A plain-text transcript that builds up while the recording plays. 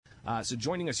So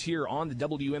joining us here on the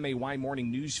WMAY morning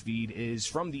news feed is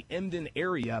from the Emden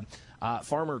area,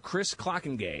 farmer Chris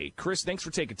Clockengay. Chris, thanks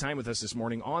for taking time with us this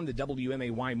morning on the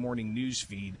WMAY morning news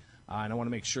feed. And I want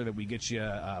to make sure that we get you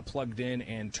plugged in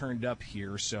and turned up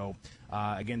here. So,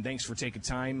 again, thanks for taking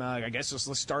time. I guess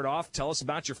let's start off. Tell us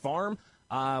about your farm.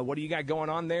 What do you got going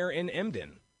on there in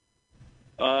Emden?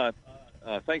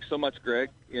 Thanks so much, Greg.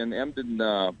 In Emden,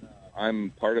 I'm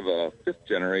part of a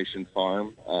fifth-generation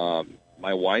farm.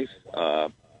 My wife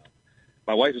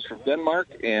is from Denmark,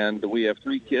 and we have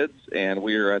 3 kids. And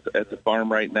we are at the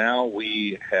farm right now.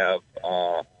 We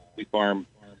farm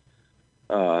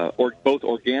both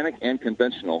organic and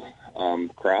conventional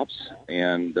crops,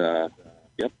 and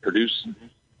produce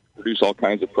all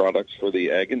kinds of products for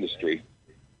the ag industry.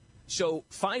 So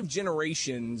 5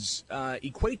 generations,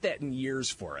 equate that in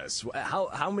years for us.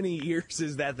 How many years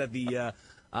is that the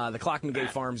Clockengay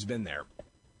farm's been there?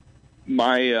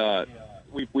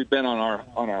 We've been on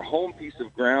our home piece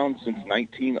of ground since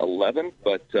 1911,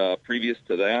 but previous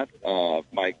to that,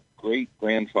 my great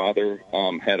grandfather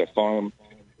had a farm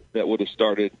that would have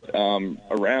started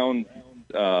around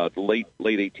the late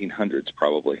 1800s,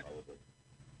 probably.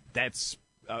 That's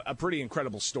a pretty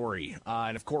incredible story.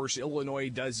 And, of course, Illinois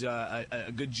does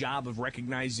a good job of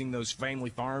recognizing those family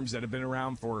farms that have been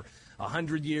around for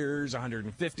 100 years,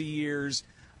 150 years.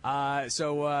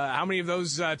 So how many of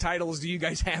those titles do you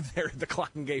guys have there at the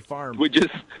Clockengay farm? We just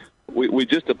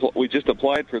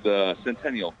applied for the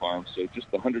Centennial Farm, so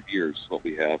just 100 years is what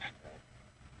we have.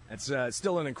 That's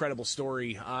still an incredible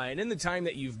story. And in the time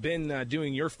that you've been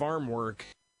doing your farm work,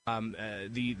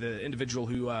 the individual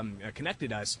who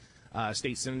connected us,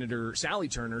 State Senator Sally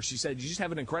Turner, she said you just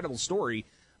have an incredible story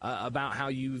about how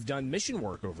you've done mission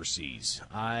work overseas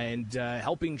and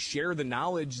helping share the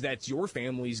knowledge that your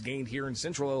family's gained here in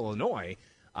Central Illinois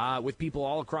with people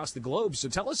all across the globe. So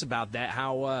tell us about that.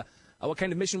 How what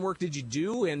kind of mission work did you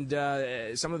do, and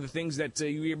some of the things that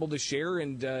you were able to share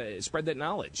and spread that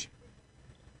knowledge?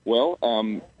 Well,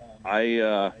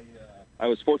 I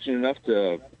was fortunate enough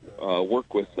to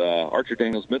work with Archer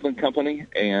Daniels Midland Company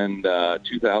in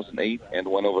 2008, and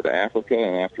went over to Africa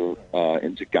and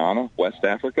into Ghana, West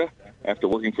Africa. After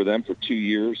working for them for 2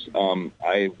 years,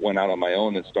 I went out on my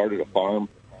own and started a farm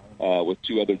with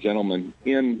 2 other gentlemen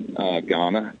in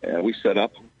Ghana. We set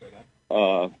up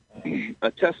a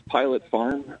test pilot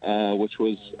farm, which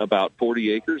was about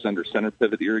 40 acres under center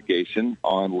pivot irrigation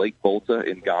on Lake Volta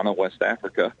in Ghana, West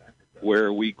Africa,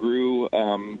 where we grew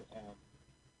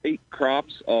 8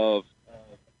 crops of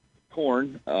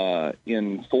corn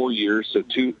in 4 years, so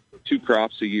two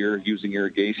crops a year using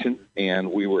irrigation,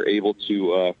 and we were able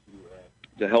to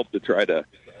help to try to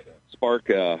spark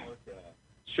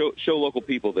show local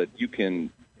people that you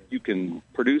can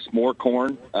produce more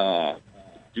corn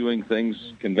doing things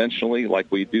conventionally like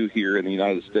we do here in the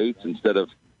United States, instead of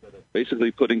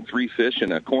basically putting 3 fish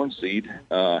in a corn seed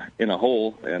in a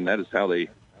hole, and that is how they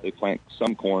plant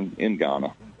some corn in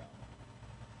Ghana.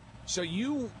 So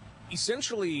you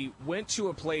essentially went to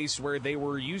a place where they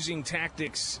were using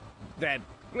tactics that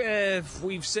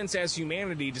we've since, as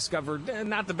humanity, discovered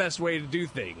not the best way to do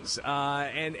things.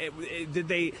 Did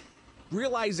they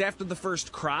realize after the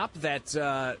first crop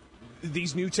that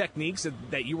these new techniques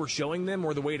that you were showing them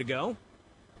were the way to go?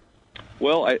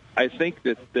 Well, I think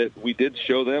that we did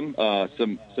show them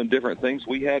some different things.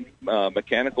 We had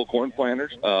mechanical corn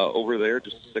planters over there,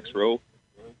 just a 6-row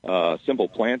simple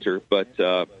planter,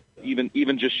 but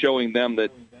even just showing them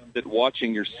that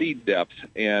watching your seed depth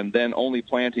and then only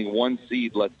planting one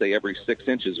seed, let's say every 6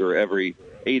 inches or every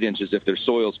 8 inches, if their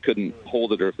soils couldn't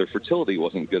hold it or if their fertility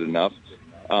wasn't good enough,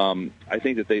 I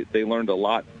think that they learned a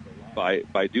lot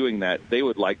by doing that. They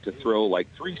would like to throw like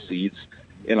 3 seeds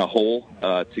in a hole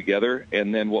together,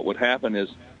 and then what would happen is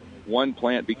one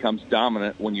plant becomes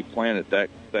dominant when you plant it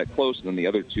that close, and then the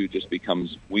other 2 just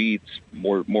becomes weeds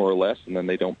more or less, and then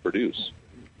they don't produce.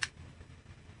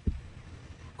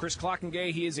 Chris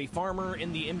Clockengay, he is a farmer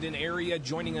in the Emden area,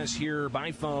 joining us here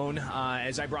by phone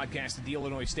as I broadcast at the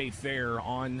Illinois State Fair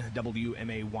on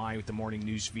WMAY with the morning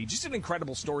news feed. Just an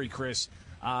incredible story, Chris,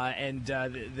 and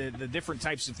the different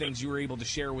types of things you were able to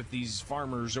share with these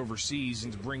farmers overseas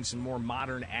and to bring some more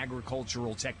modern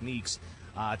agricultural techniques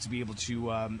to be able to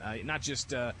not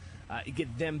just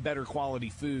get them better quality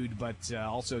food, but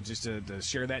also just to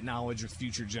share that knowledge with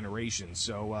future generations.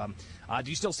 So do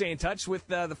you still stay in touch with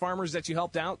the farmers that you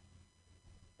helped out?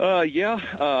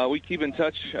 Yeah, we keep in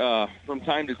touch from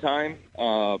time to time.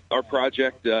 Our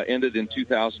project ended in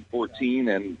 2014,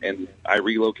 and I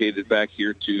relocated back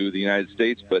here to the United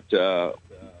States. But I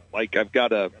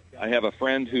have a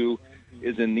friend who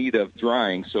is in need of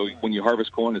drying. So when you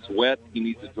harvest corn, it's wet. He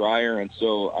needs a dryer, and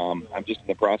so I'm just in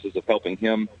the process of helping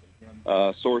him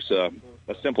source a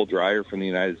simple dryer from the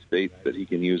United States that he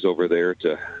can use over there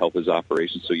to help his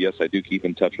operation. So yes, I do keep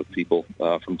in touch with people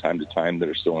from time to time that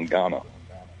are still in Ghana.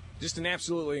 Just an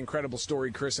absolutely incredible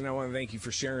story, Chris, and I want to thank you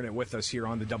for sharing it with us here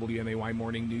on the WMAY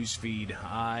Morning News Feed.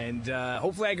 And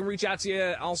hopefully I can reach out to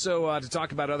you also to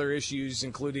talk about other issues,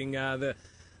 including the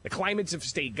climates of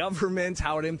state government,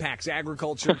 how it impacts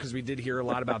agriculture, because we did hear a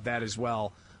lot about that as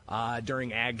well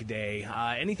during Ag Day.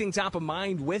 Anything top of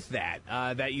mind with that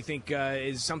that you think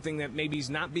is something that maybe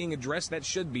is not being addressed that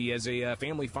should be as a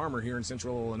family farmer here in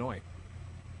Central Illinois?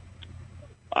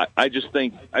 I just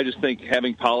think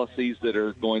having policies that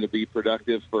are going to be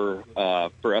productive for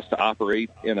us to operate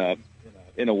in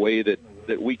a way that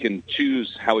we can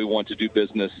choose how we want to do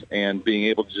business, and being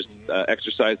able to just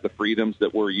exercise the freedoms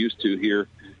that we're used to here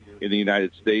in the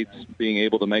United States, being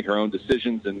able to make our own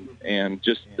decisions, and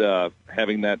just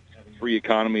having that free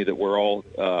economy that we're all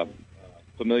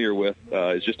familiar with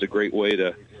is just a great way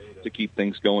to keep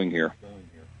things going here.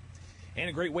 And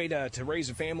a great way to raise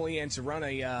a family and to run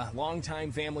a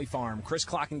long-time family farm. Chris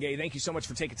Clockengay, thank you so much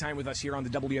for taking time with us here on the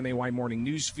WMAY Morning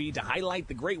News Feed to highlight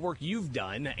the great work you've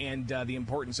done and the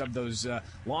importance of those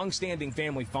long-standing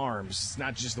family farms. It's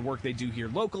not just the work they do here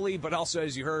locally, but also,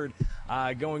 as you heard,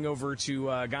 going over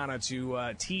to Ghana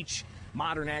to teach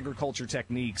modern agriculture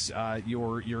techniques.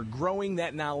 You're growing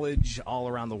that knowledge all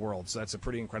around the world. So that's a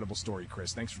pretty incredible story,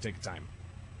 Chris. Thanks for taking time.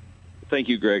 Thank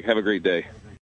you, Greg. Have a great day.